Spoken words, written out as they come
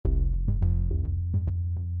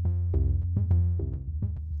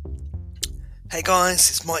Hey guys,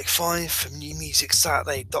 it's Mike Five from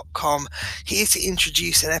NewMusicSaturday.com, here to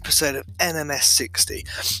introduce an episode of NMS 60.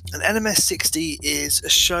 And NMS 60 is a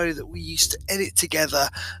show that we used to edit together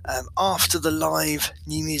after the live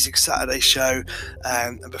New Music Saturday show,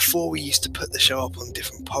 and before we used to put the show up on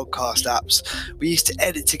different podcast apps. We used to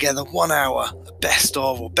edit together 1 hour, a best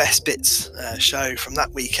of or best bits show from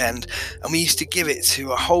that weekend, and we used to give it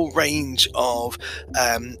to a whole range of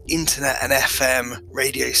internet and FM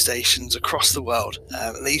radio stations across the world.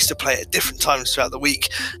 And they used to play it at different times throughout the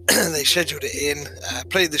week. They scheduled it in,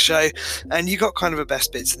 played the show, and you got kind of a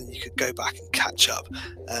best bits, and then you could go back and catch up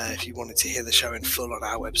if you wanted to hear the show in full on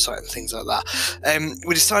our website and things like that.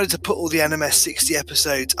 We decided to put all the NMS 60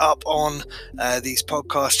 episodes up on these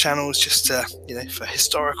podcast channels just to, for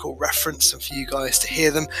historical reference and for you guys to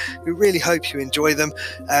hear them. We really hope you enjoy them.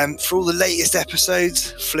 For all the latest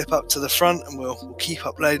episodes, flip up to the front and we'll keep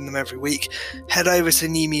uploading them every week. Head over to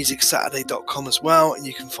NewMusicSaturday.com as well, and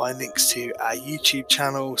you can find links to our YouTube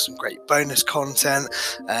channel, some great bonus content,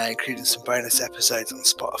 including some bonus episodes on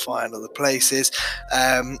Spotify and other places,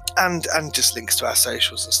 and just links to our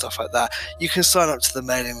socials and stuff like that. You can sign up to the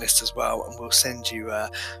mailing list as well, and we'll send you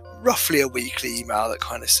roughly a weekly email that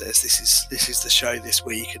kind of says this is the show this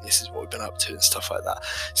week and this is what we've been up to and stuff like that.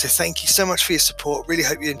 So thank you so much for your support. Really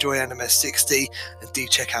hope you enjoy NMS 60, and do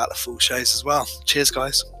check out the full shows as well. Cheers,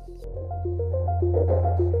 guys.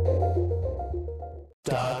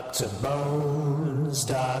 Dr. Bones,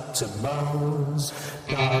 Dr. Bones,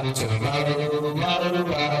 Dr. Bones.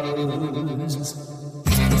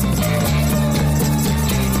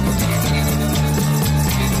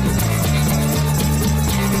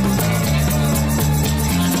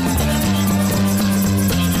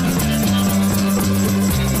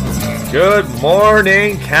 Good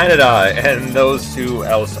morning, Canada, and those who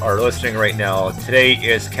else are listening right now. Today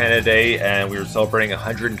is Canada Day, and we are celebrating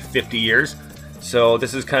 150 years. So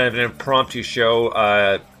this is kind of an impromptu show,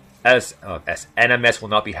 as NMS will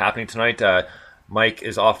not be happening tonight. Mike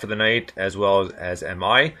is off for the night, as well as am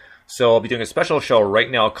I. So I'll be doing a special show right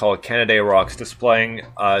now called Canada Day Rocks, displaying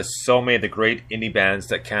so many of the great indie bands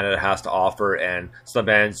that Canada has to offer, and some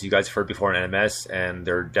bands you guys have heard before in NMS, and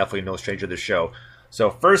they're definitely no stranger to the show. So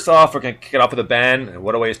first off, we're going to kick it off with a band, and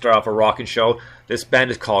what a way to start off a rockin' show. This band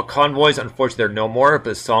is called Convoys. Unfortunately, they're no more, but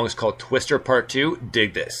the song is called Twister Part 2.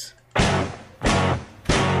 Dig this.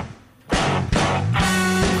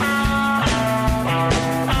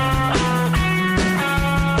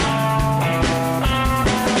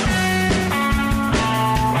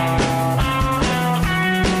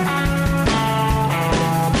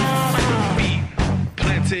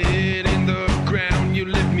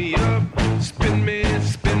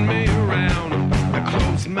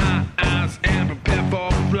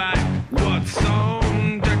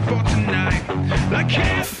 I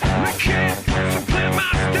can't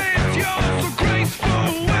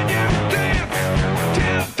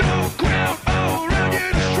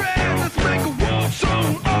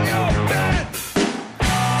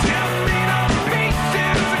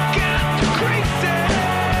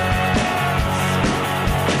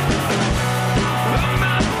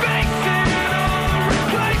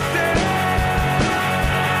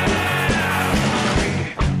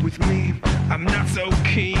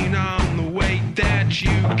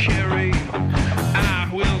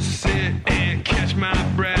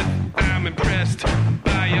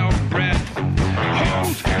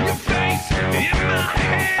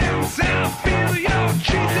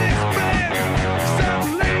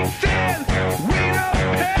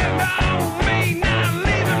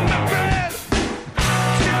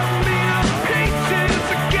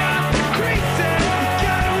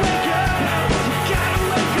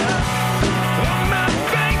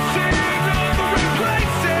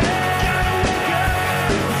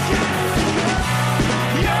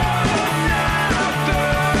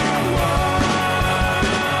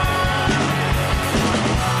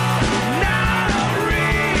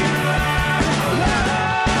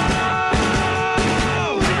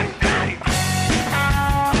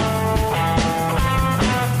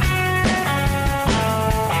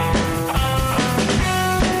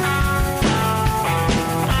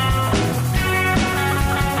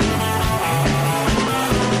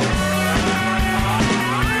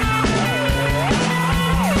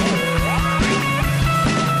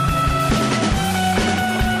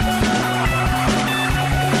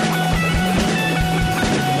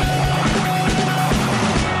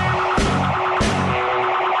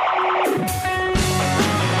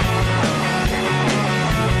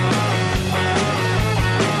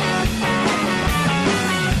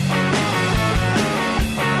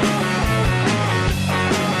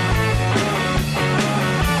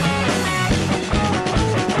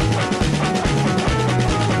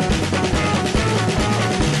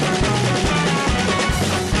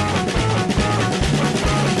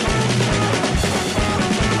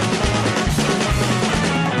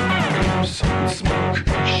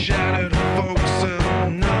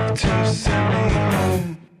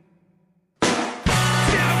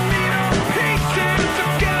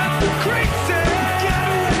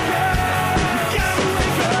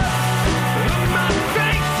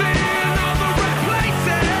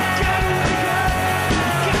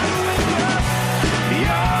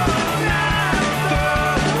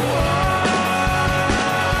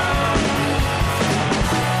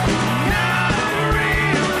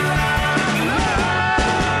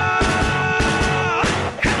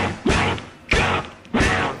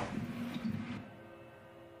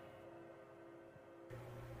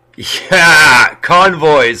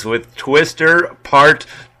Convoys with Twister Part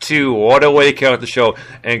 2. What a way to kick out the show.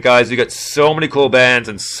 And guys, we got so many cool bands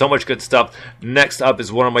and so much good stuff. Next up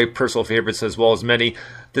is one of my personal favorites as well as many.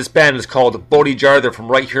 This band is called Bodhi Jar. They're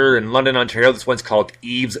from right here in London, Ontario. This one's called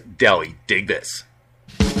Eve's Deli. Dig this.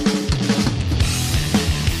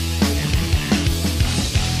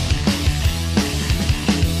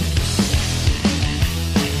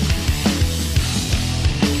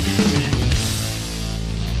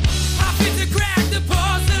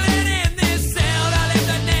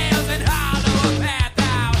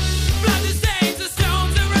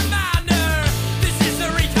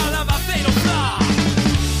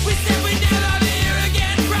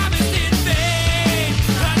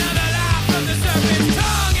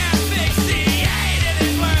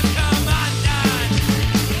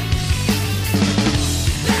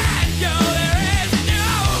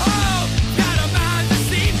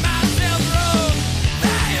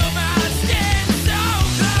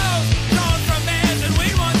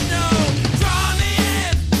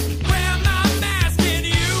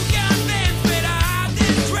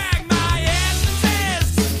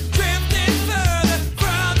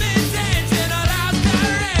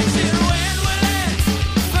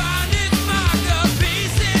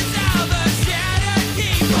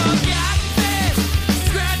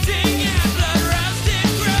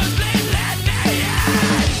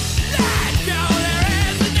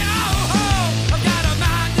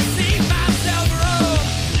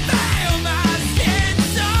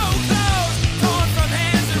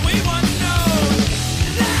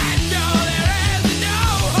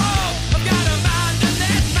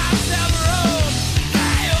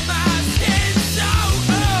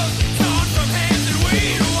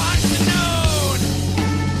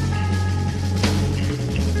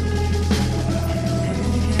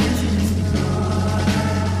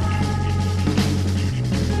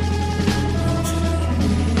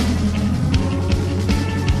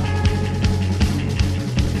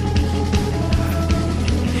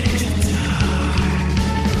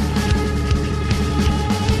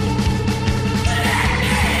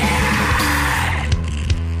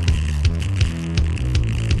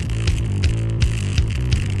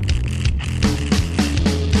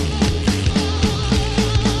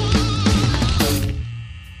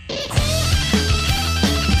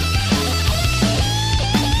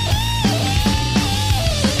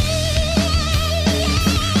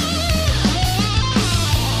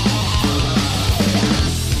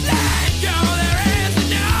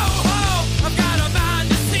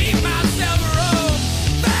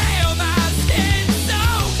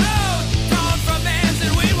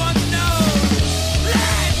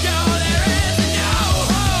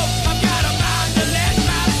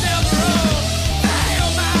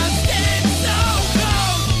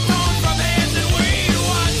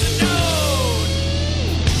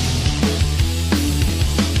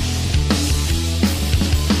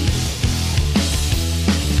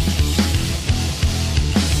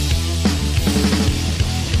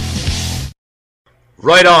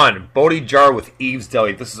 Right on, Bodhi Jar with Eve's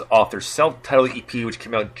Deli. This is off their self-titled EP, which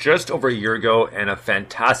came out just over a year ago, and a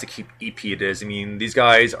fantastic EP it is. I mean, these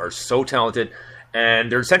guys are so talented,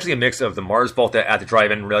 and they're essentially a mix of the Mars Volta at the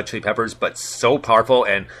Drive-In, Red Hot Chili Peppers, but so powerful.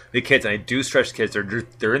 And the kids, and I do stretch kids,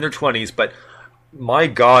 they're in their 20s, but my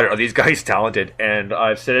God, are these guys talented. And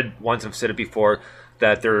I've said it once, I've said it before,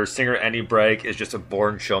 that their singer Andy Bragg is just a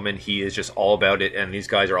born showman. He is just all about it, and these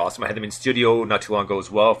guys are awesome. I had them in studio not too long ago as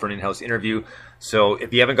well for an in-house interview. So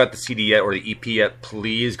if you haven't got the CD yet or the EP yet,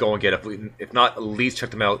 please go and get it. If not, at least check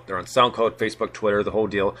them out. They're on SoundCloud, Facebook, Twitter, the whole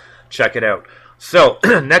deal. Check it out. So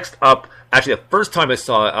next up, actually the first time I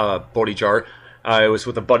saw Bodhi Jar, I was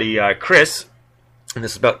with a buddy, Chris, and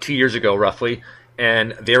this is about 2 years ago roughly.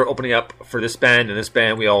 And they're opening up for this band, and this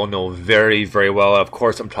band we all know very, very well. Of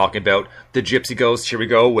course, I'm talking about the Gypsy Ghosts. Here we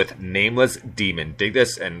go with Nameless Demon. Dig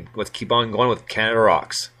this, and let's keep on going with Canada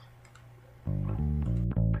Rocks.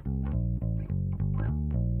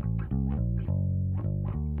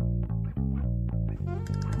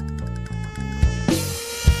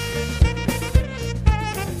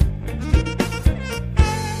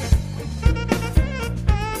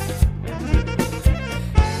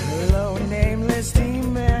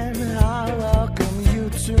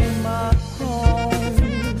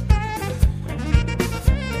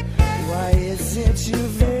 You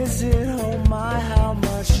visit, oh my, how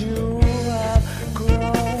much you have grown.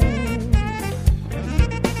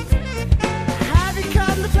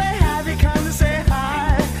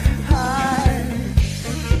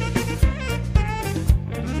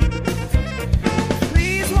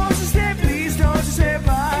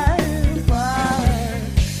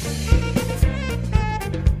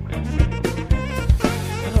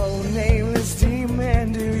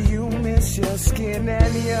 your skin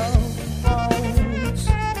and your bones.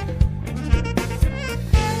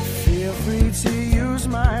 Feel free to use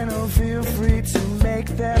mine, or feel free to make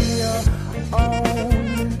them your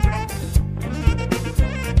own.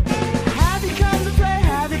 Have you come to play?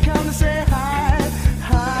 Have you come to say hi?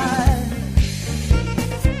 Hi.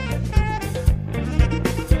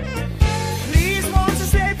 Please won't you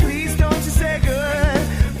stay? Please don't you say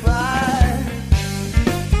goodbye.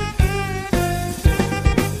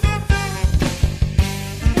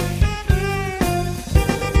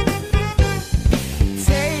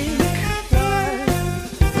 Take what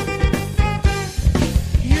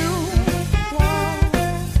you want.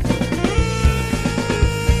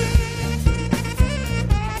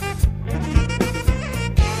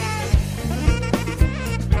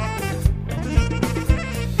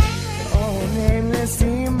 Oh, nameless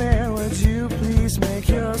demon, would you please make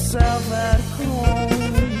yourself at home?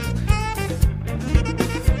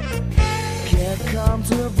 Get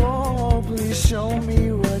comfortable, please show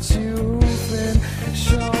me what you've been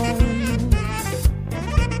shown.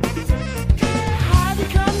 Have you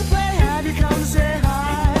come to play? Have you come to say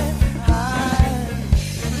hi? Hi.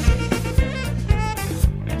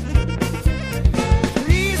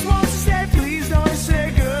 Please won't you stay? Please don't you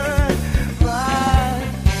say goodbye.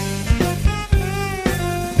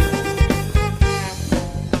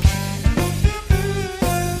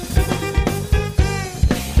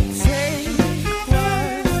 Take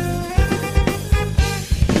what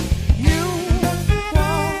you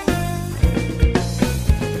want.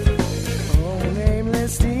 Oh,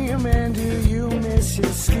 nameless demon, do you miss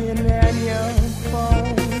your skin and your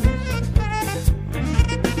bones?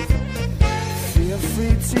 Feel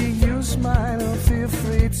free to use mine, or feel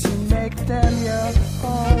free to make them your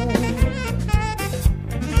own.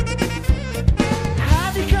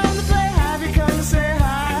 Have you come to play? Have you come to say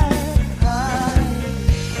hi? Hi.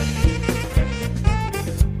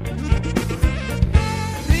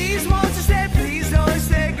 Please won't you stay? Please don't you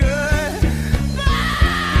say goodbye.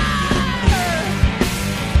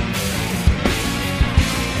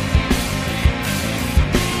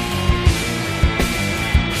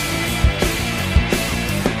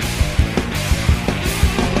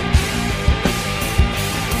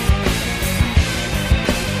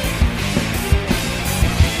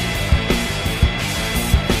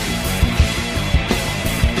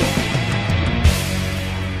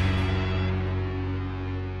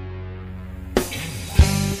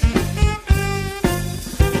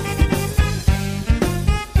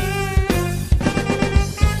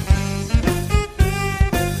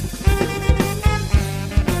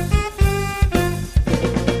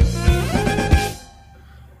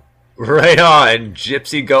 Right on.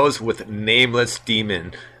 Gypsy goes with Nameless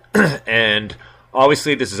Demon. And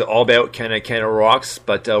obviously this is all about Canada Rocks,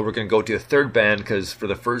 but we're going to go to a third band because for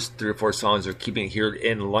the first 3 or 4 songs we're keeping it here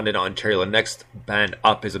in London, Ontario. The next band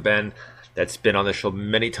up is a band that's been on the show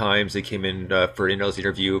many times. They came in for Inno's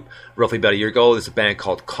interview roughly about a year ago. There's a band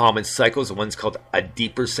called Common Cycles. The one's called A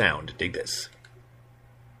Deeper Sound. Dig this.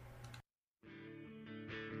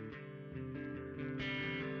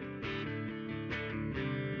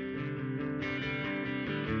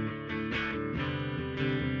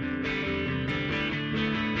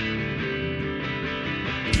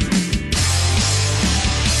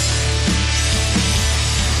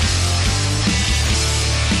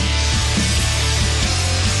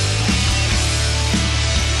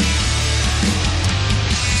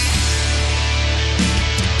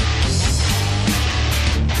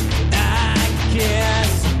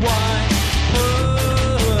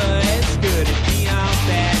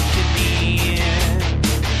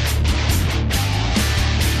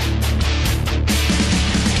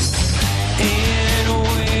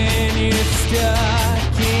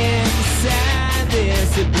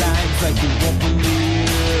 Back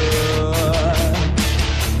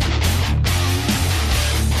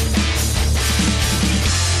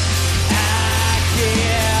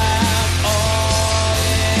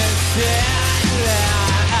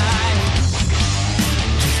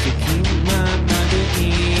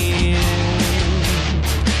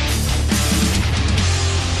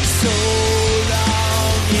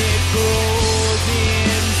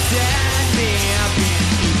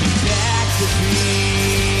to me.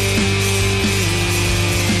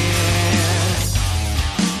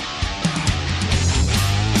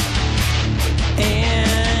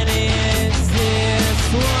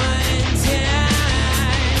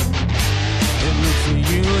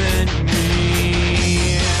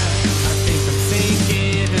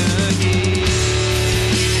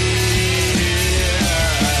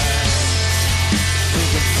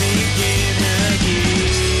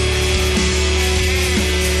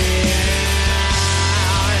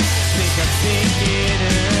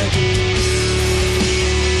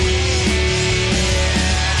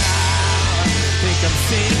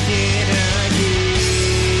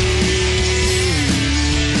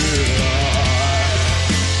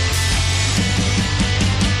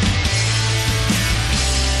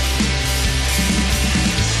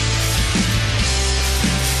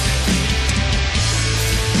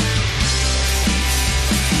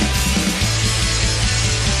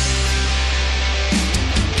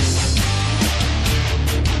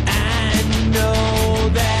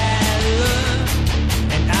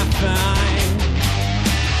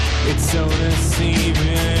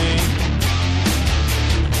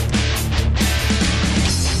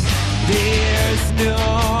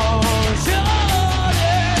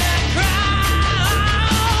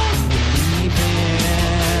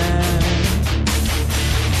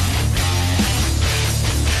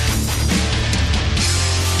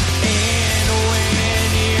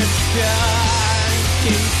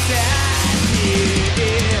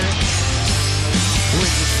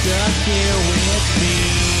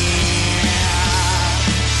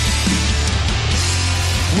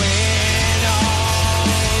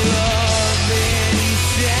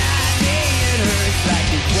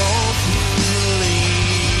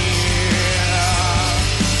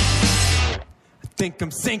 think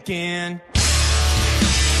I'm sinking.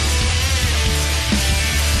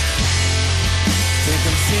 Think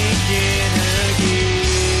I'm sinking again.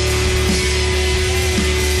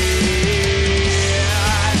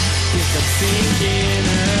 Think I'm sinking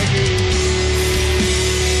again.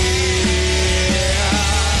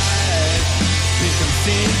 Think I'm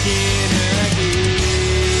sinking again.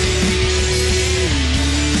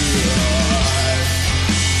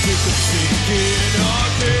 Think I'm sinking again.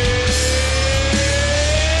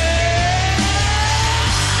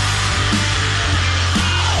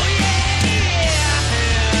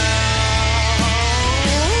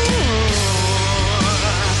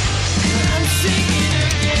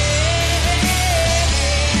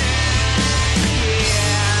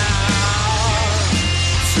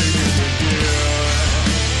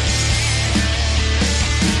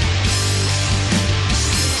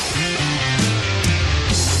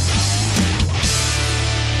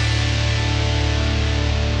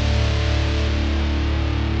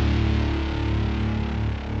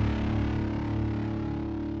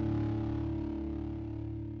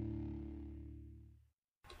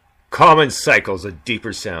 Common Cycle's a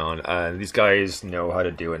deeper sound. These guys know how to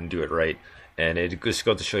do it and do it right. And it just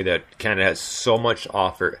goes to show you that Canada has so much to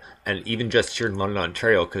offer. And even just here in London,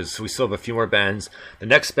 Ontario, because we still have a few more bands. The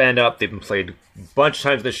next band up, they've been played a bunch of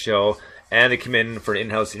times in the show. And they come in for an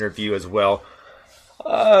in-house interview as well.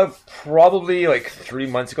 Probably like 3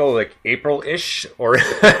 months ago, like April-ish or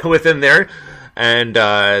within there. And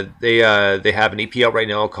they have an EP out right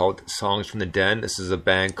now called Songs from the Den. This is a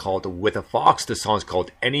band called With a Fox. The song's called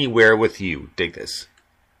Anywhere With You. Dig this.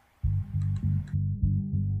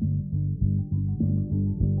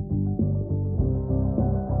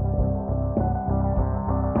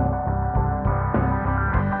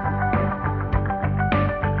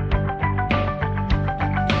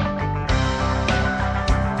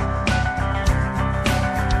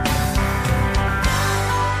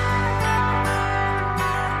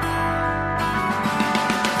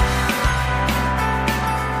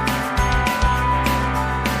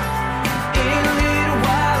 In little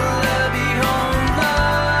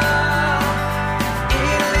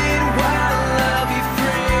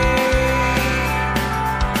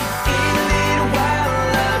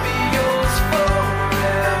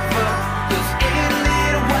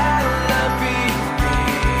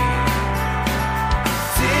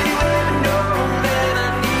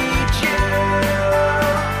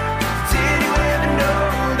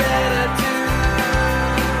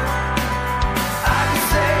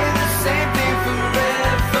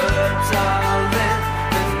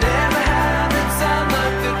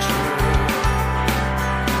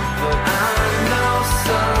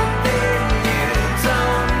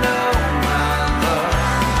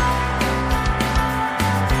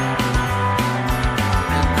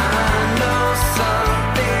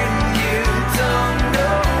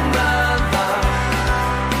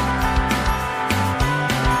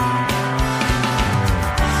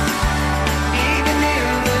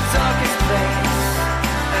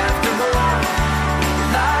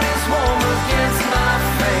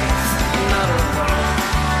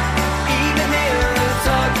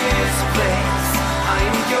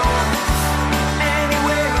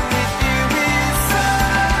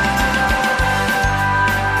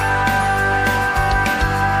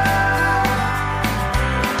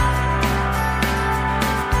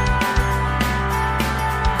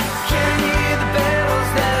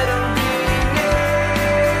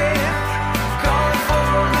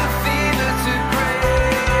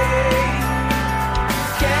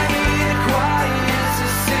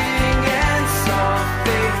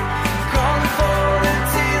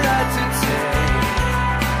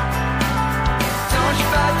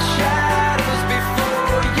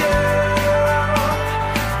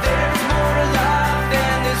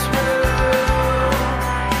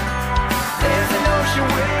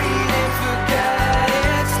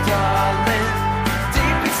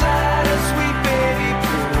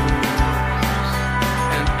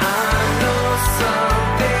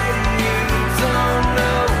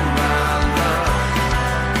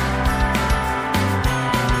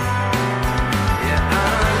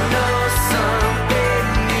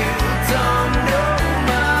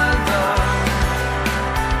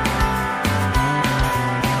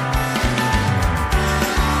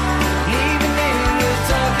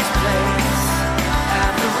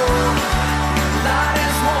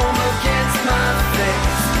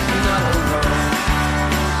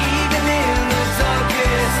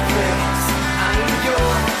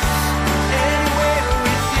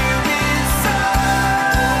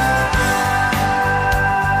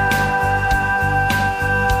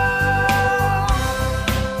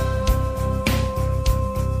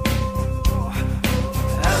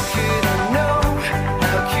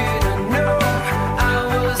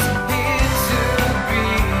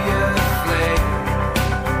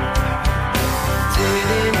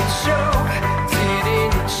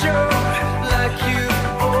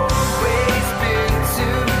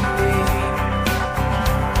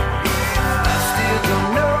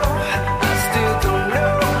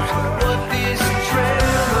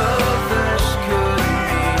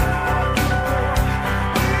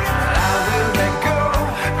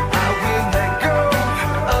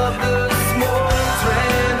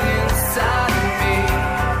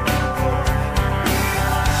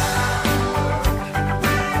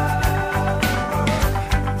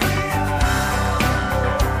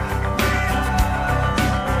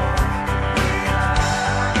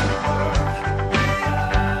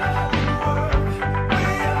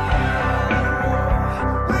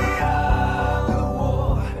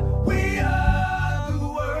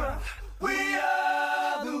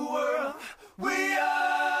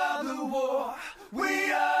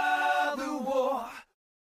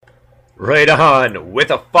Right on,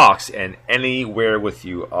 With a Fox and Anywhere With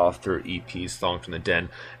You off their EP, Song from the Den.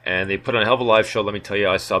 And they put on a hell of a live show, let me tell you.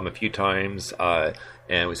 I saw them a few times,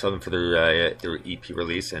 and we saw them for their EP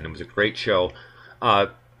release, and it was a great show.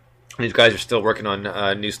 These guys are still working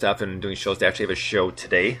on new stuff and doing shows. They actually have a show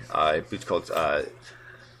today. It's called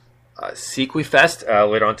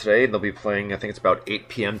Sequifest later on today, and they'll be playing, I think it's about 8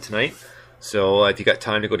 p.m. tonight. So if you got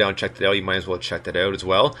time to go down and check that out, you might as well check that out as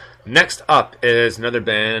well. Next up is another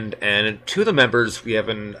band, and two of the members we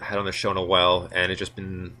haven't had on the show in a while, and it's just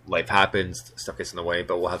been life happens, stuff gets in the way,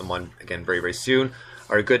 but we'll have them on again very, very soon.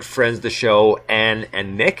 Our good friends of the show, Anne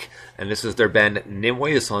and Nick, and this is their band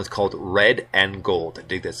Nimue. The song is called Red and Gold.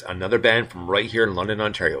 Dig this. Another band from right here in London,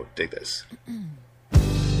 Ontario. Dig this.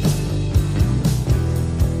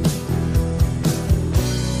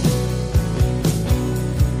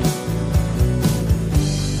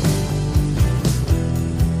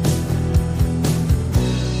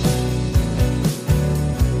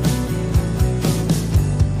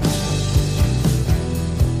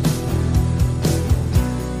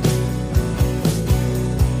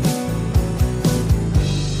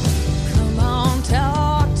 Come on,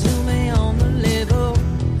 talk to me on the level.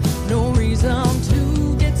 No reason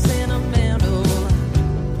to get sentimental.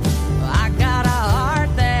 I got a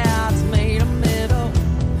heart that's made of metal.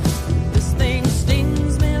 This thing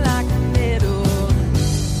stings me like a needle.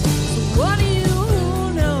 So what do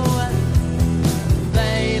you know?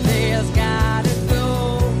 Baby's gotta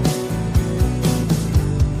go.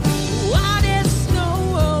 What is snow?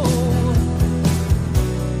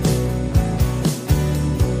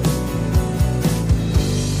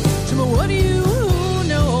 Jimmy, what do you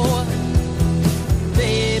know?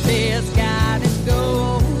 Baby's gotta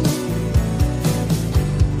go.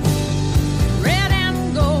 Red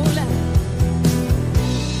and gold.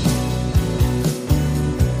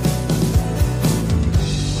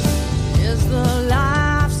 As the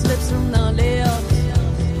life slips from the lips,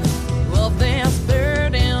 well, there's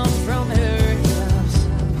burden from her hips.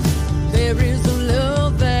 There is a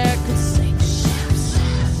love that could sink ships.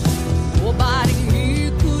 Nobody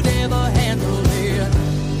here could ever handle it.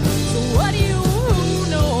 So what do you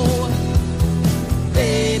know?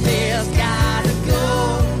 Baby's gotta go.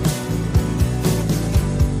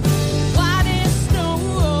 What is snow?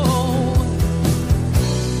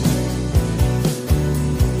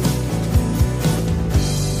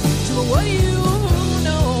 So what do you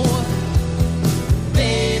know?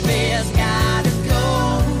 Baby's gotta go.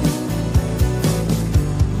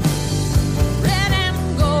 Red and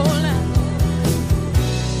gold.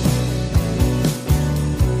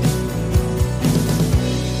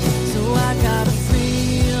 So I got a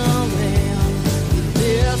feeling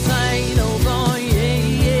this ain't over,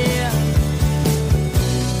 yeah.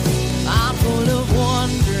 I'm full of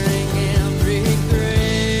wondering and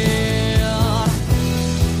regret.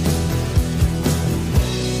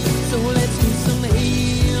 So let's do some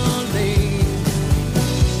healing.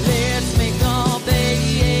 Let's make our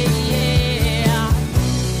bed.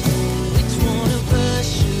 Which one of us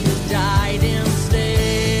should have died instead?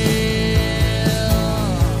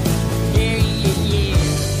 Yeah, yeah, yeah.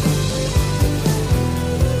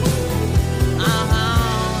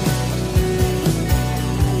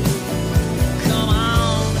 Come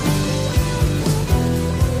on.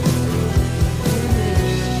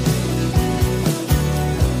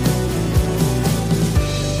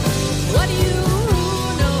 What do you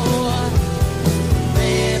know?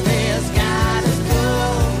 Baby's gotta go.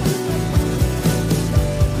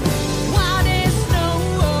 What is snow?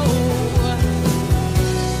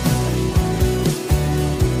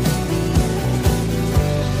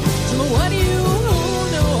 So what do you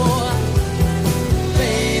know?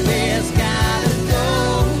 Baby's gotta go.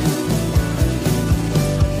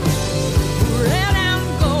 Red and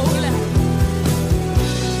gold.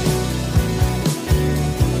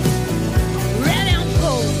 Red and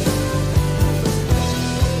gold.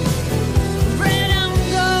 Red and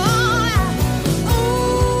gold.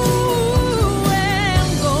 Ooh,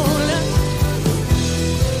 and gold.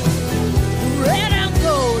 Red and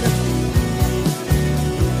gold.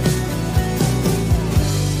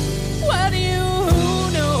 What do you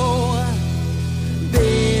know?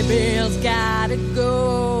 Baby's gotta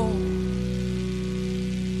go.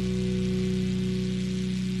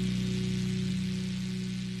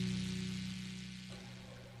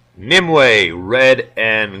 Nimue, Red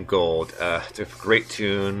and Gold. It's a great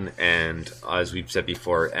tune, and as we've said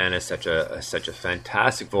before, Anna is such a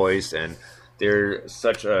fantastic voice, and they're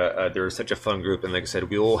such a fun group. And like I said,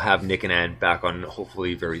 we will have Nick and Ann back on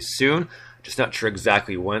hopefully very soon. Just not sure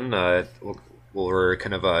exactly when. We're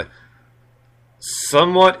kind of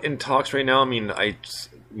somewhat in talks right now. I mean,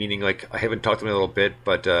 meaning like I haven't talked to him in a little bit,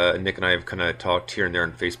 but Nick and I have kind of talked here and there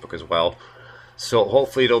on Facebook as well. So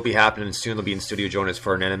hopefully it'll be happening soon. They'll be in studio joining us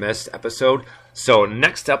for an NMS episode. So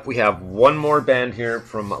next up, we have one more band here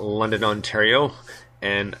from London, Ontario.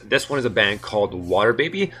 And this one is a band called Water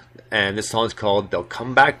Baby. And this song is called They'll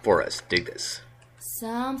Come Back For Us. Dig this.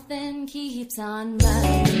 Something keeps on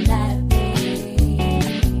running that way.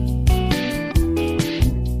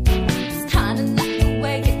 It's kinda like the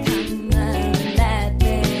way you come running that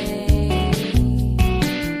way.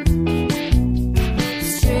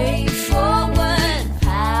 Straightforward,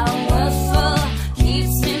 powerful,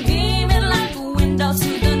 keeps me beaming like a window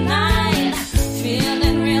to the night.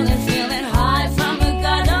 Feeling, really feeling high from the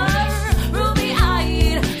gutter.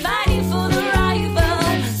 Ruby-eyed, fighting for the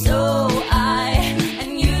rival. So I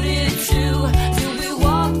and you did too, till we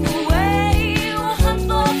walked away. We'll hunt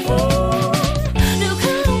for food. They'll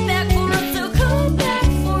come back for us, they'll come back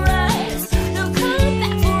for us. They'll come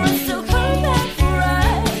back for us, they'll come back for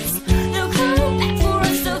us. They'll come back for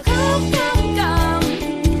us, they'll come, come, come.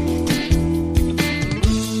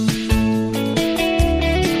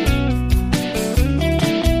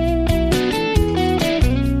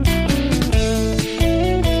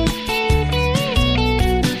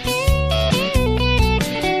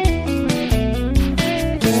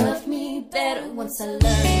 Love me better once I learn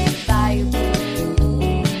the Bible.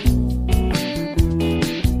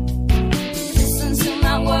 Listen to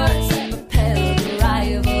my words and prepare the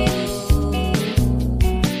rival.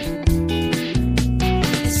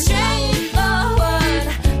 Straightforward,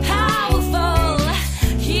 powerful,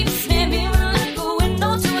 keeps me beaming like a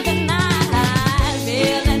window to the night.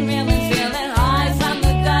 Feeling, really feeling high from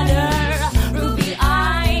the gutter.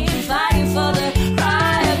 Ruby-eyed, fighting for the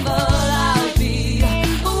rival. I'll be a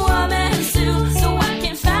woman too, so I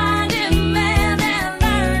can find a man and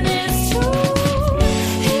learn his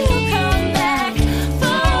truth. He'll come back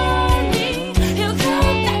for me. He'll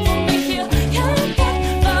come back for me. He'll come back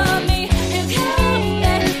for me. He'll come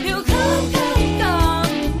back. He'll come, come,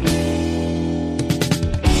 come.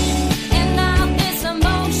 And now this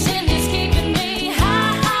emotion is keeping me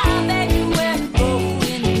high, baby. We're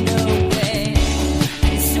going nowhere.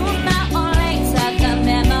 And sooner or later the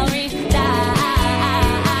memory dies.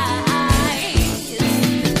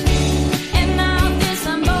 And now this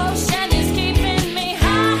emotion is keeping me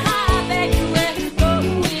high, baby. We're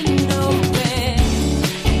going nowhere.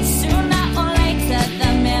 And sooner or later the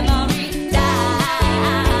memory dies.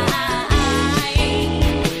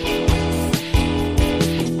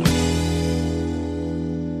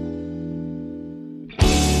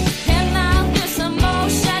 And now this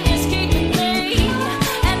emotion is keeping me.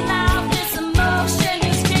 And now this emotion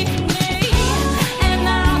is keeping me. And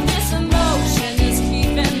now this emotion is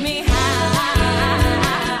keeping me high.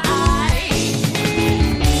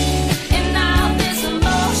 And now this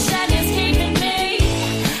emotion is keeping me.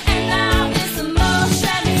 And now this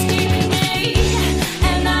emotion is keeping me.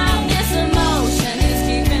 And now this emotion is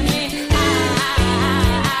keeping me high.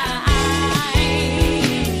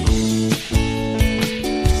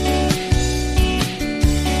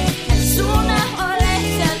 And sooner or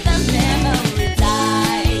later the memory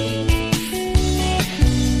dies.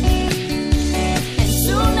 And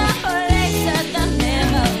sooner or later the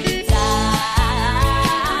memory dies.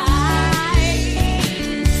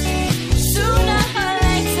 Sooner or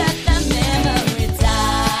later the memory dies.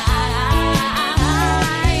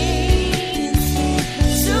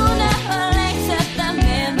 Sooner or later the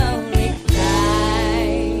memory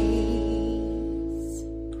dies.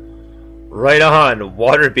 Right on,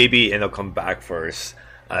 Water Baby, and they'll come back for us.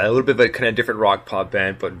 A little bit of a kind of different rock pop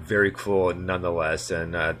band, but very cool nonetheless.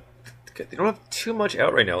 And they don't have too much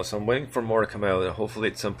out right now, so I'm waiting for more to come out. And hopefully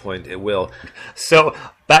at some point it will. So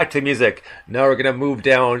back to music. Now we're gonna move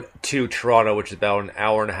down to Toronto, which is about an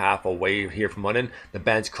hour and a half away here from London. The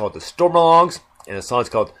band's called the Stormalongs, and the song's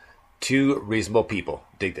called Two Reasonable People.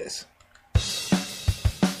 Dig this.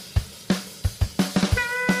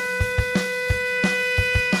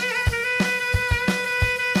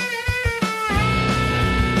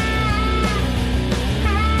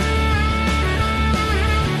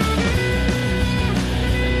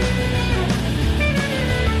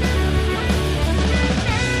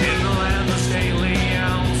 In the land of stately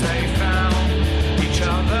elms, they found each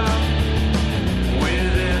other.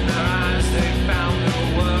 Within their eyes, they found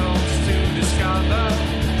new worlds to discover.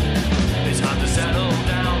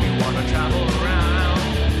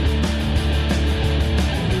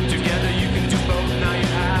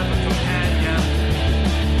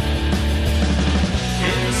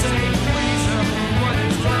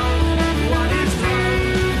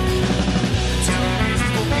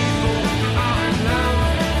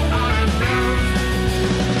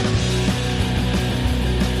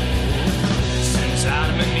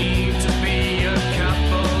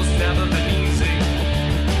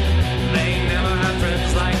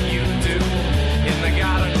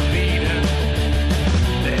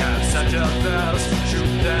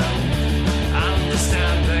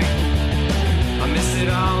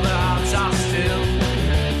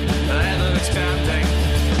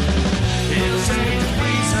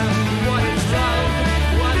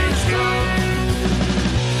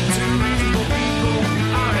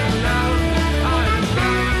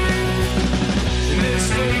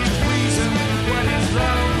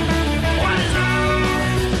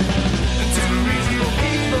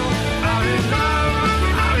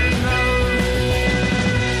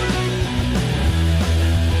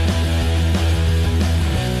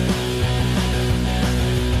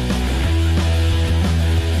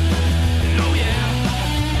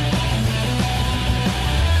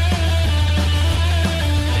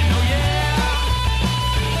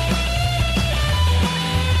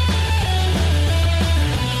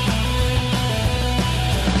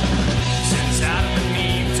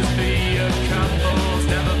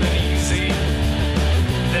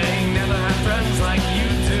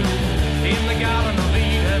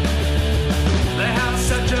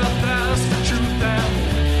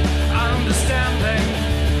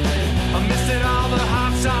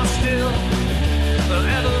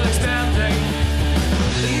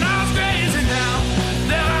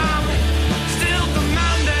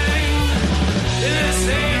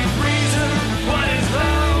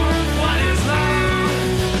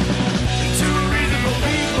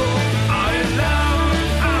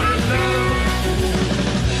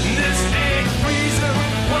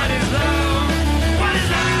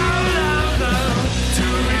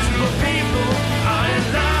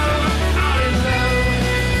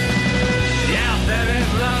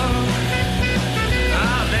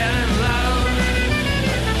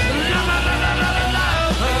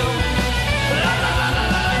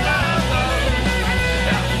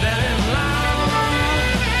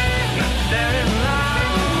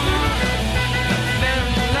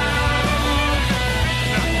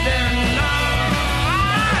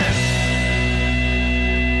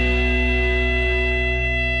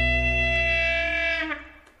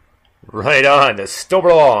 Right on. The Still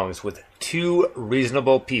Belongs with Two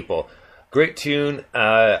Reasonable People. Great tune.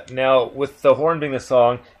 Now, with the horn being the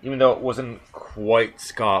song, even though it wasn't quite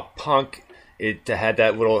ska punk, it had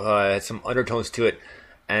that little, some undertones to it.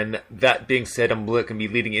 And that being said, I'm going to be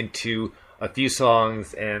leading into a few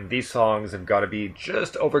songs, and these songs have got to be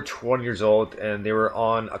just over 20 years old, and they were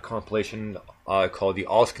on a compilation called the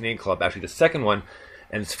All Canadian Club, actually the second one.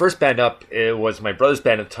 And its first band up, it was my brother's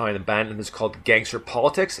band at the time. The band name is called Gangster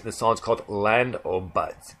Politics, and the song's called Land o'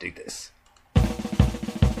 Buds. Dig this.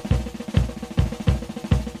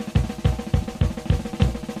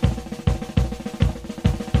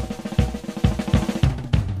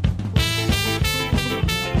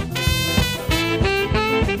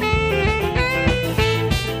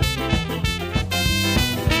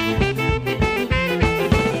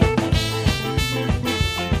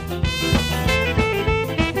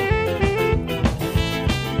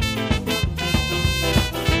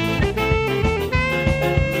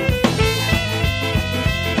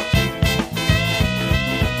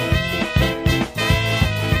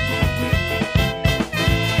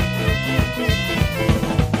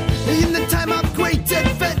 In the time of great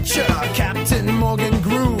adventure, Captain Morgan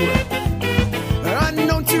grew.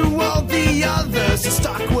 Unknown to all the others, his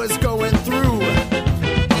stock was going through.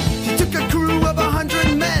 He took a crew of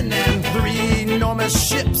 100 men and 3 enormous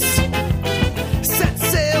ships. Set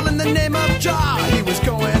sail in the name of Jah, he was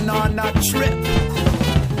going on a trip.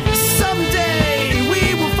 Someday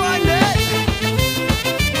we will find it.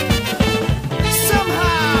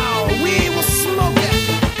 Somehow we will smoke it.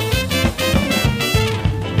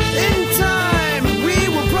 In time we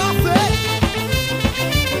will profit.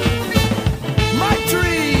 My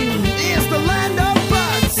dream is the land of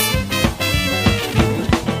buds.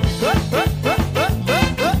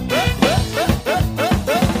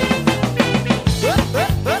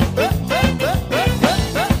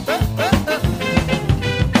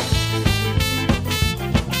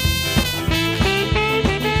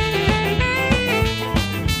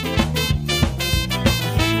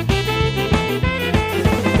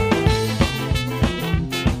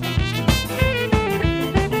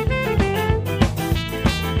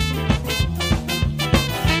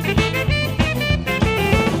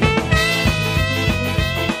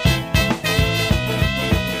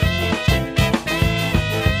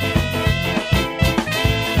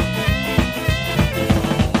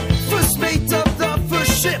 First mate of the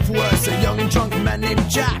first ship was a young drunk man named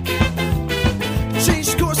Jack.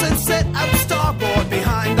 Changed course and set out starboard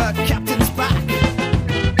behind the captain's back.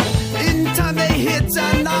 In time they hit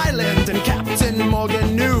an island and Captain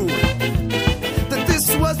Morgan knew that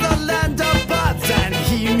this was the land of buds and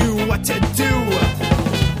he knew what to do.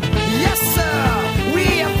 Yes sir, we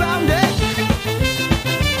have found it.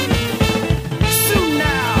 Soon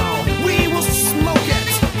now we will smoke it.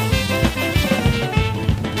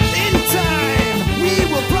 In time we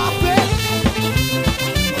will profit.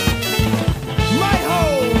 My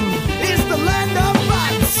home is the land of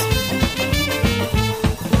buds.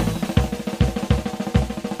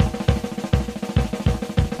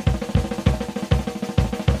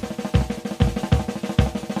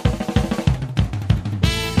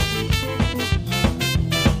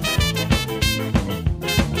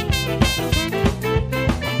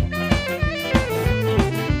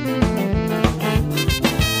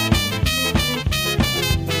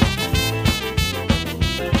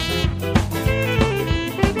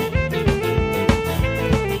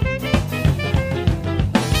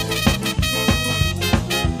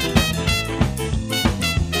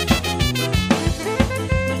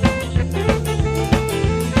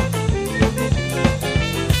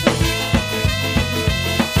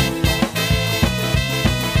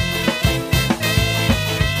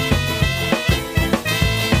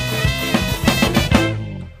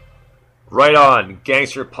 Right on.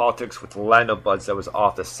 Gangster Politics with Land o' Buds. That was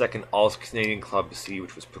off the second All Canadian Club C,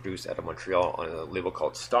 which was produced out of Montreal on a label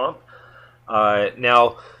called Stomp.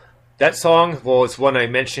 Now, that song was one I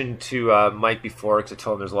mentioned to Mike before, because I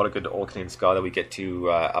told him there's a lot of good old Canadian ska that we get to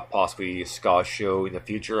a possibly ska show in the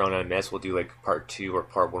future on NMS. We'll do like part 2 or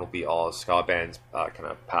part 1 will be all ska bands, kind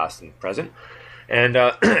of past and present. And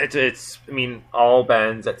it's I mean, all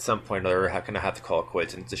bands at some point or other kind of have to call it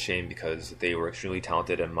quits, and it's a shame because they were extremely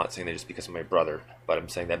talented. I'm not saying that just because of my brother, but I'm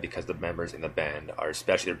saying that because the members in the band are,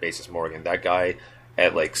 especially their bassist Morgan, that guy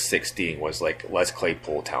at like 16 was like Les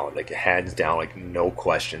Claypool talent, like hands down, like no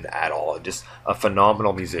question at all, just a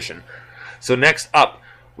phenomenal musician. So next up,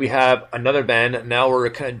 we have another band. Now we're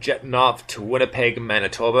kind of jetting off to Winnipeg,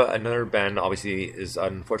 Manitoba. Another band obviously is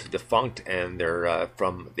unfortunately defunct, and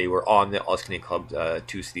they were on the All Canadian Club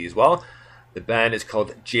 2 CD as well. The band is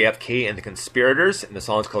called JFK and the Conspirators, and the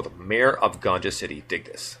song is called Mayor of Ganja City. Dig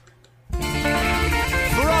this. For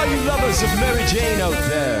all you lovers of Mary Jane out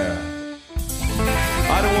there,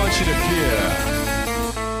 I don't want you to fear,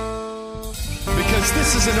 because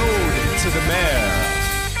this is an ode to the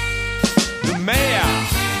mayor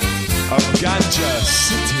of Ganja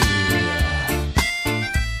City.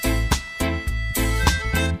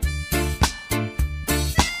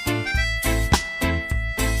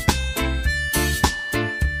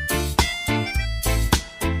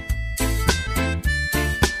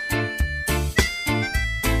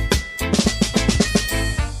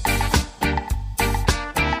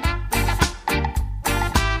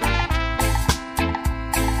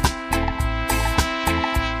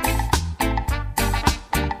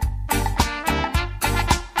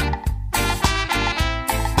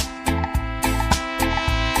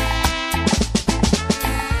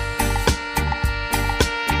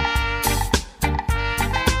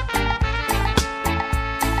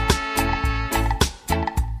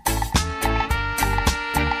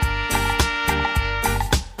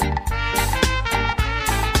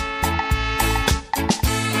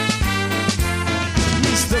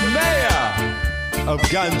 Of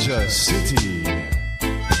Ganja City.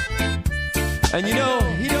 And you know,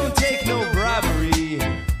 he don't take no bribery,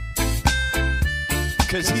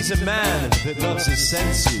 'cause he's a man that loves his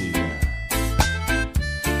sensi,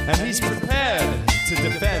 and he's prepared to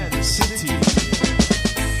defend the city,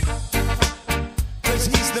 'cause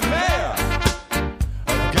he's the mayor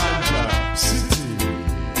of Ganja City.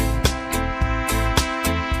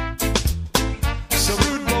 So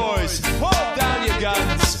rude boys, hold down your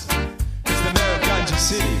guns,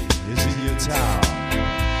 City is in your town.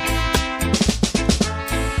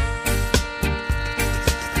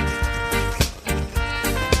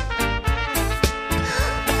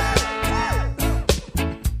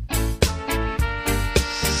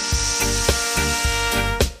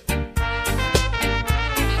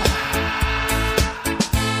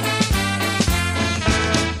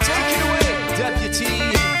 Take it away, deputy.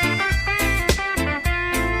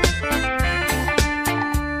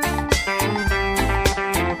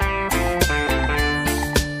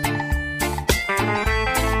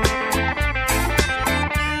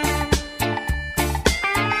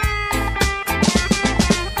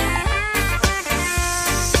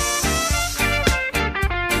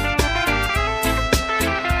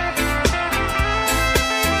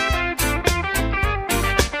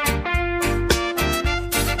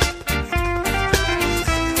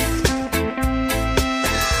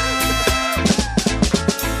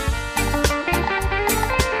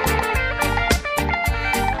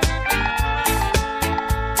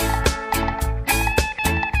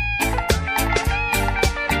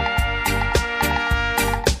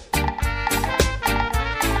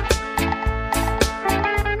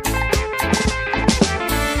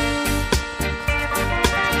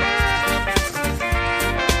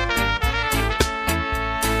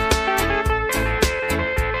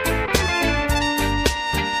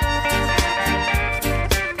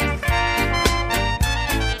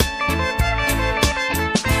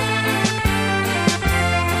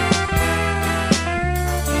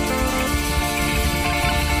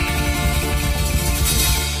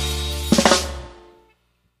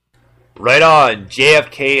 Right on,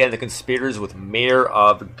 JFK and the Conspirators with Mayor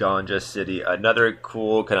of Ganja City. Another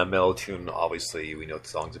cool kind of mellow tune. Obviously, we know what the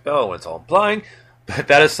song's about, what it's all implying. But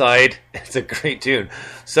that aside, it's a great tune.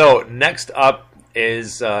 So next up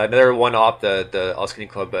is another one off the All Skinny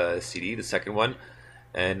Club CD, the second one.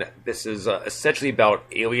 And this is essentially about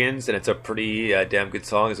aliens, and it's a pretty damn good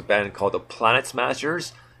song. It's a band called the Planet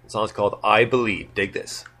Smashers. The song is called I Believe. Dig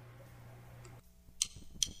this.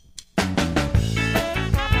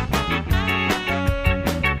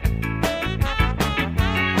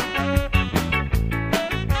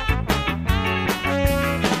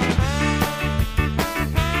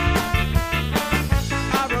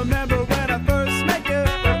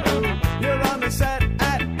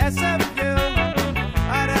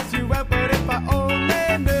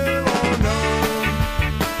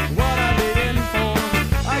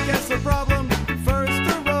 Problem first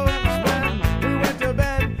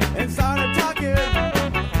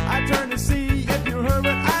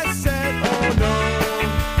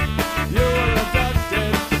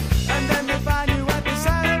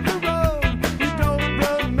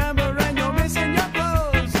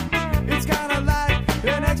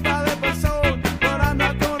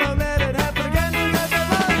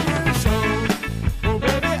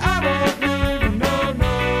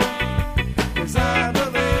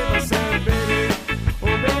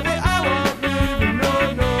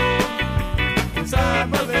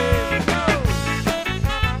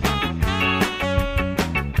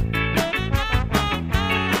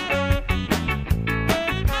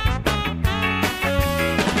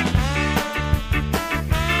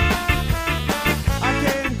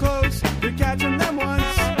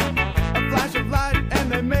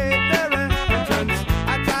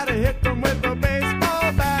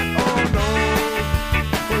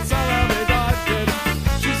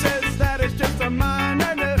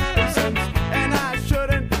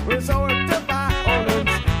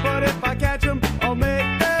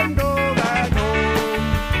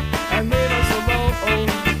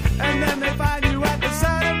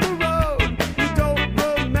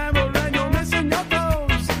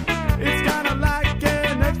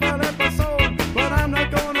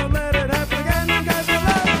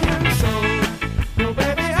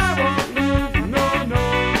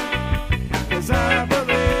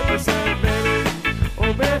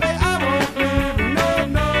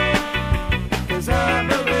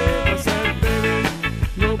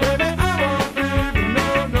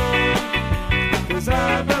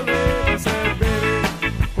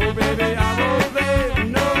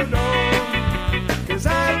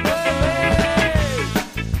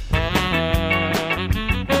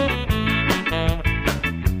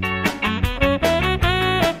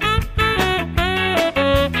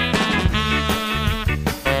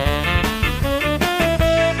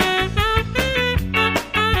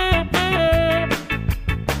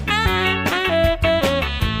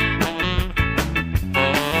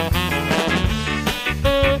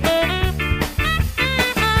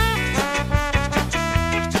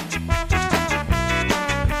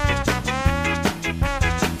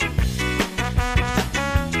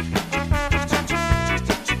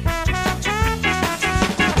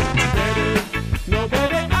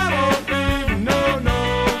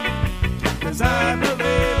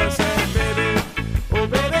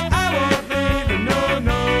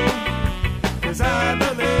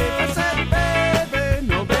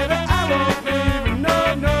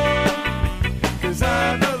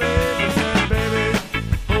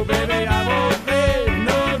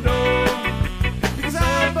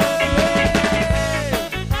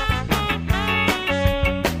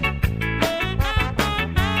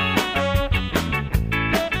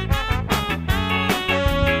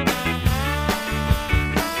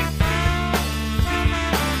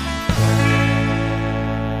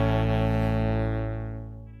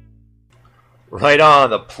Right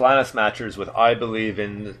on, the Planet Smashers with I Believe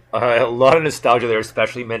in. A lot of nostalgia there,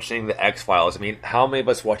 especially mentioning the X-Files. I mean, how many of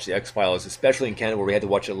us watched the X-Files, especially in Canada where we had to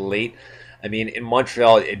watch it late? I mean, in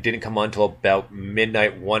Montreal, it didn't come on until about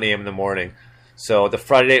midnight, 1 a.m. in the morning. So the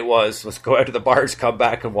Friday night was, let's go out to the bars, come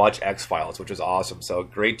back and watch X-Files, which was awesome. So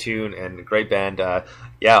great tune and great band.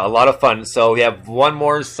 Yeah, a lot of fun. So we have one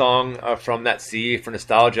more song from that CD for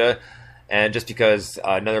nostalgia. And just because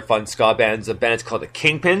another fun ska band, the band is called the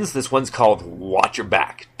Kingpins. This one's called Watch Your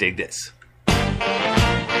Back. Dig this.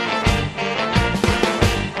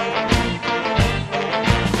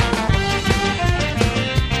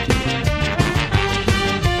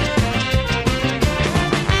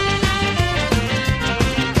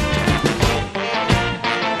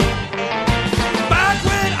 Back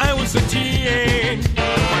when I was a teen,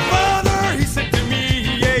 my father, he said to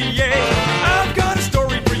me, yeah, yeah, I've got a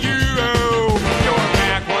story for you. Your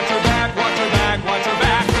back, watch your back, watch your back, watch your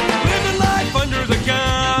back. Living life under the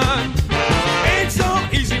gun ain't so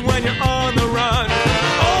easy when you're on the run.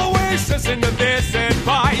 Always listen to this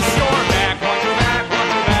advice. Your back, watch your back,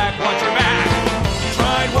 watch your back, watch your back.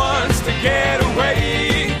 Tried once to get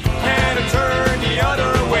away, had to turn the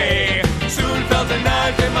other way. Soon felt a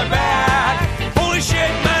knife in my back. Holy shit,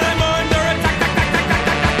 man, I'm under attack.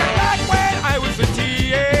 Back when I was a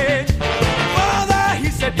teen, father, he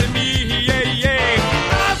said to me, yeah, yeah,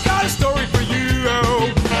 I've got a story for you.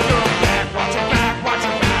 Your back, watch your back, watch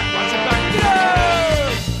your back, watch your back. Yeah!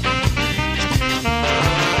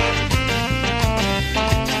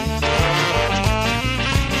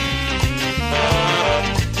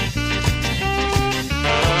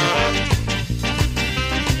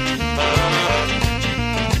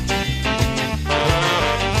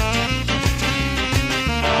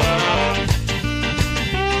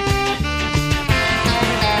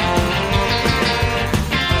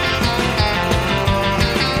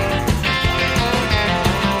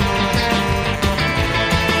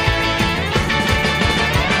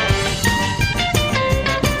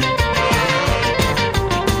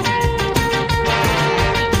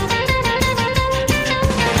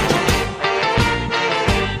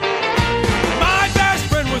 My best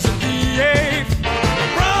friend was a thief.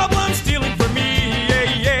 Problem stealing from me, yeah,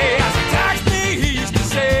 yeah. As he taxed me, he used to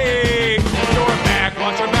say, your back,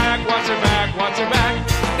 watch your back, watch your back, watch your back.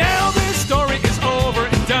 Now this story is over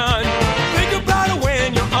and done. Think about it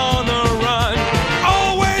when you're on the run.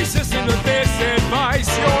 Always listen to this advice.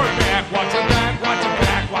 Your back, watch your back, watch your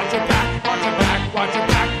back, watch your back, watch your back, watch your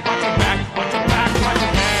back, watch your back, watch your back, watch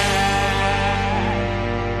your back.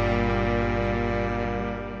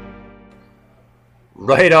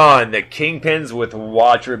 Right on, the Kingpins with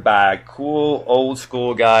Watch Your Back. Cool, old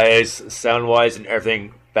school guys, sound wise and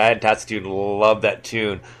everything. Fantastic tune, love that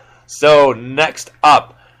tune. So, next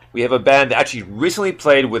up, we have a band that actually recently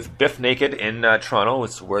played with Biff Naked in Toronto.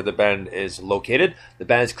 It's where the band is located. The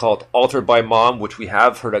band is called Altered by Mom, which we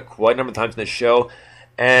have heard quite a number of times in the show.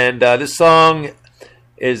 And this song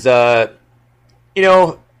is,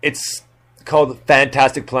 it's called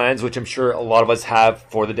Fantastic Plans, which I'm sure a lot of us have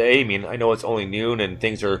for the day. I mean, I know it's only noon and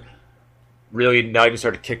things are really not even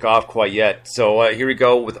started to kick off quite yet. So here we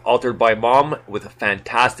go with Altered by Mom with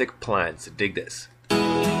Fantastic Plans. Dig this.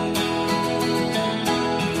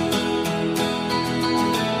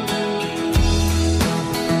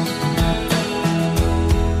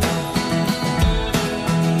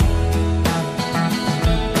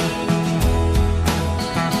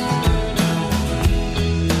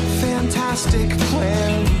 Fantastic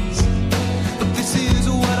plans, but this is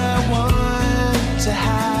what I want to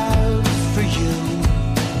have for you.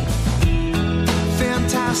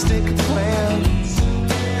 Fantastic plans,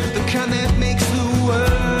 the kind that makes the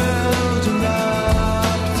world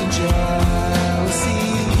erupt in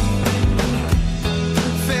jealousy.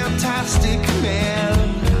 Fantastic man,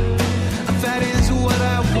 that is what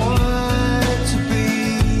I want to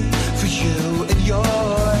be for you and your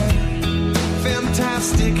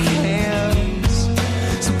fantastic hands.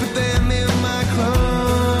 So put them in my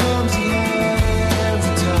clumsy hands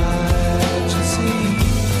and touch and see.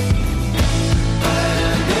 But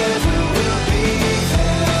I never will be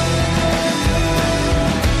there.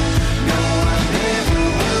 No, I never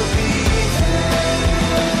will be there.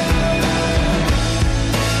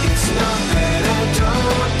 It's not that I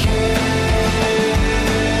don't care,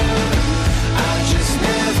 I just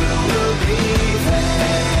never will be there.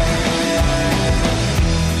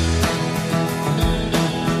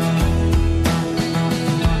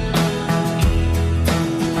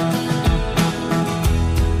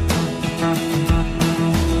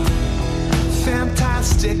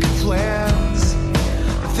 Fantastic plans,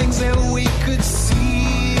 things that we could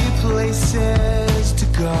see, places to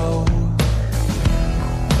go.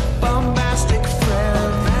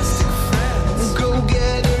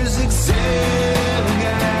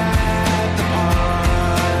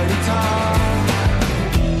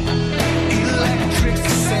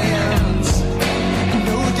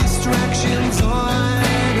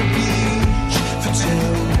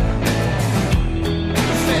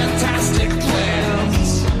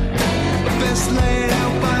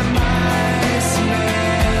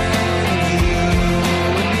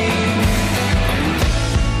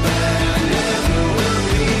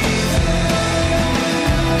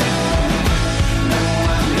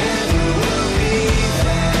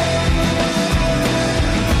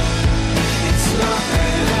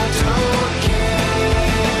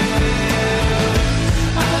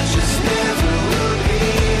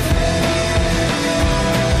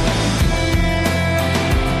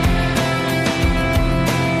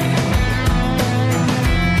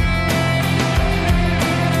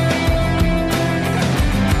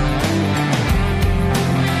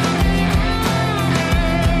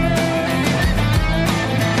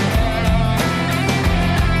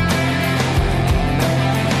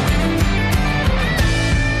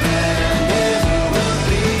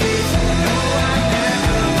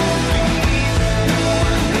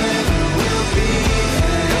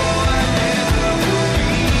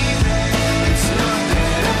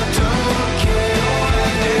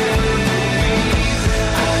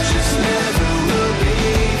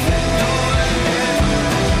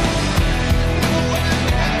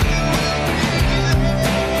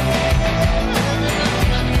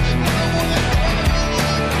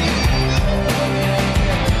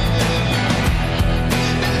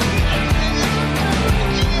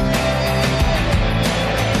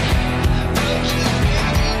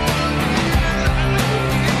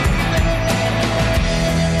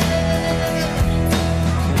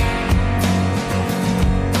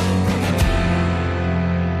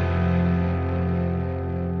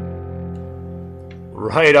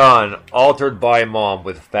 Right on. Altered by Mom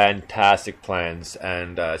with fantastic plans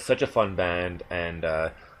and such a fun band.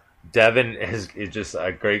 And Devin is just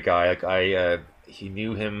a great guy. Like he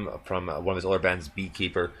knew him from one of his older bands,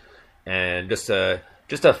 Beekeeper, and just a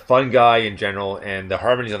fun guy in general. And the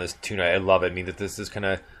harmonies on this tune, I love it. I mean, that this is kind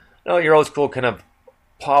of your old school kind of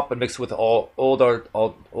pop and mixed with old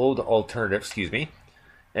alternative. Excuse me.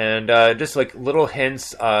 And just like little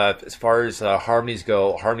hints as far as harmonies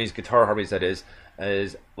go, guitar harmonies that is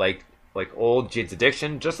like old Jane's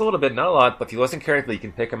Addiction, just a little bit, not a lot, but if you listen carefully, you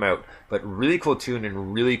can pick them out. But really cool tune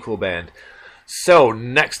and really cool band. So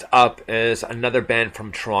next up is another band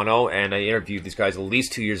from Toronto, and I interviewed these guys at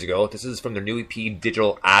least 2 years ago. This is from their new EP,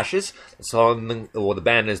 Digital Ashes. The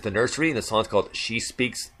band is The Nursery, and the song's called She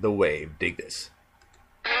Speaks the Wave. Dig this.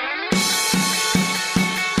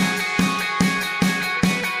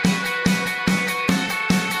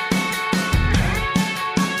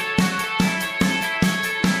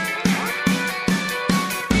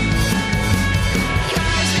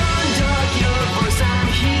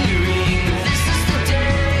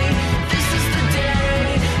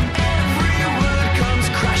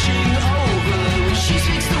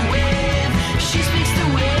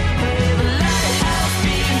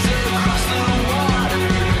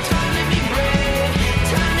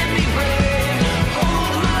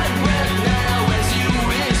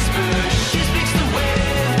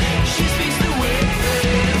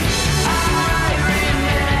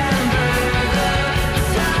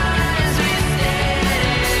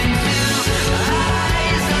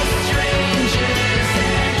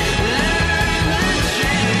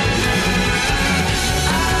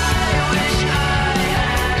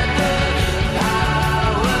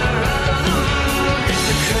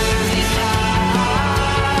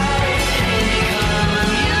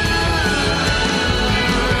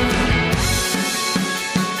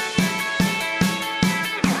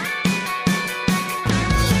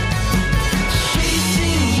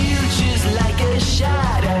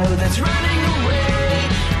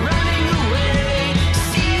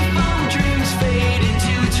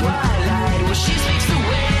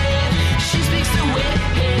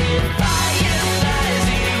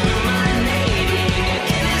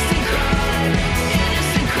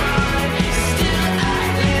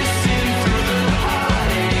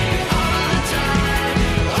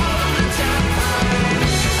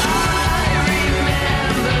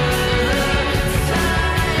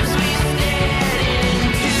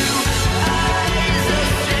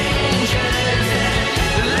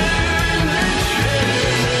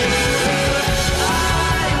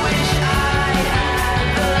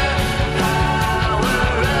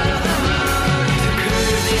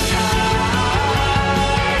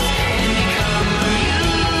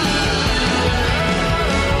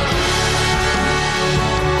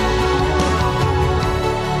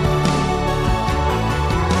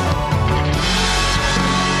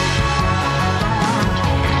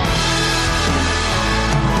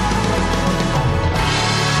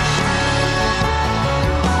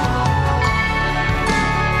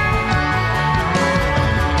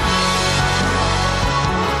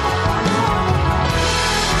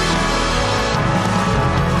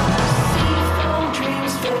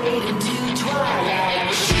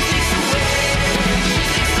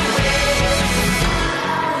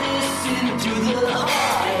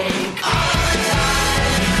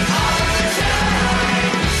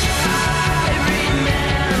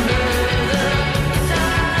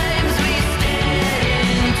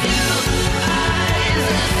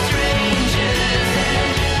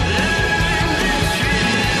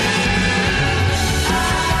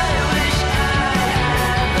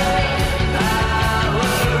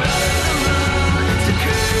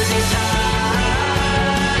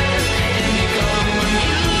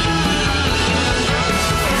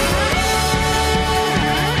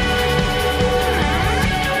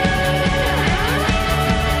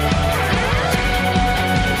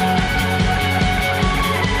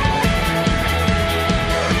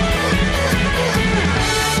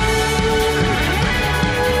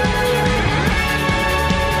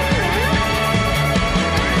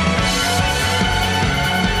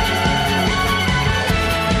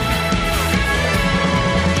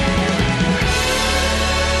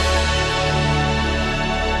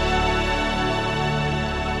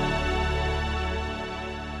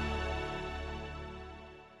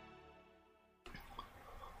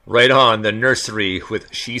 Right on, The Nursery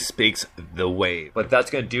with She Speaks the Wave. But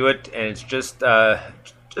that's going to do it, and it's just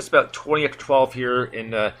about 20 after 12 here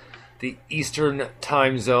in the Eastern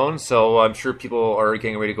time zone, so I'm sure people are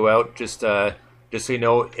getting ready to go out. Just so you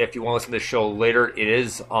know, if you want to listen to the show later, it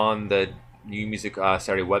is on the New Music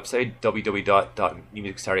Saturday website,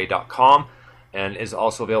 www.newmusicsaturday.com, and is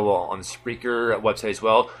also available on the Spreaker website as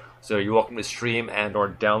well. So you're welcome to stream and or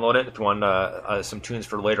download it if you want some tunes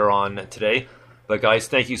for later on today. But guys,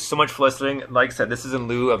 thank you so much for listening. Like I said, this is in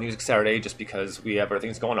lieu of Music Saturday just because we have other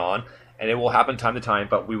things going on, and it will happen time to time,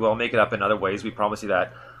 but we will make it up in other ways. We promise you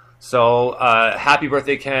that. So happy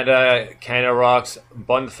birthday, Canada. Canada rocks.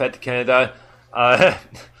 Bonne fête, Canada.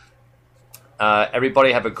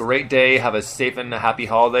 Everybody have a great day. Have a safe and happy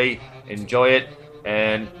holiday. Enjoy it.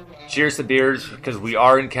 And cheers to beers because we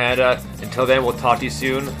are in Canada. Until then, we'll talk to you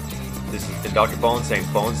soon. This has been Dr. Bones saying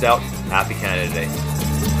Bones out. Happy Canada Day.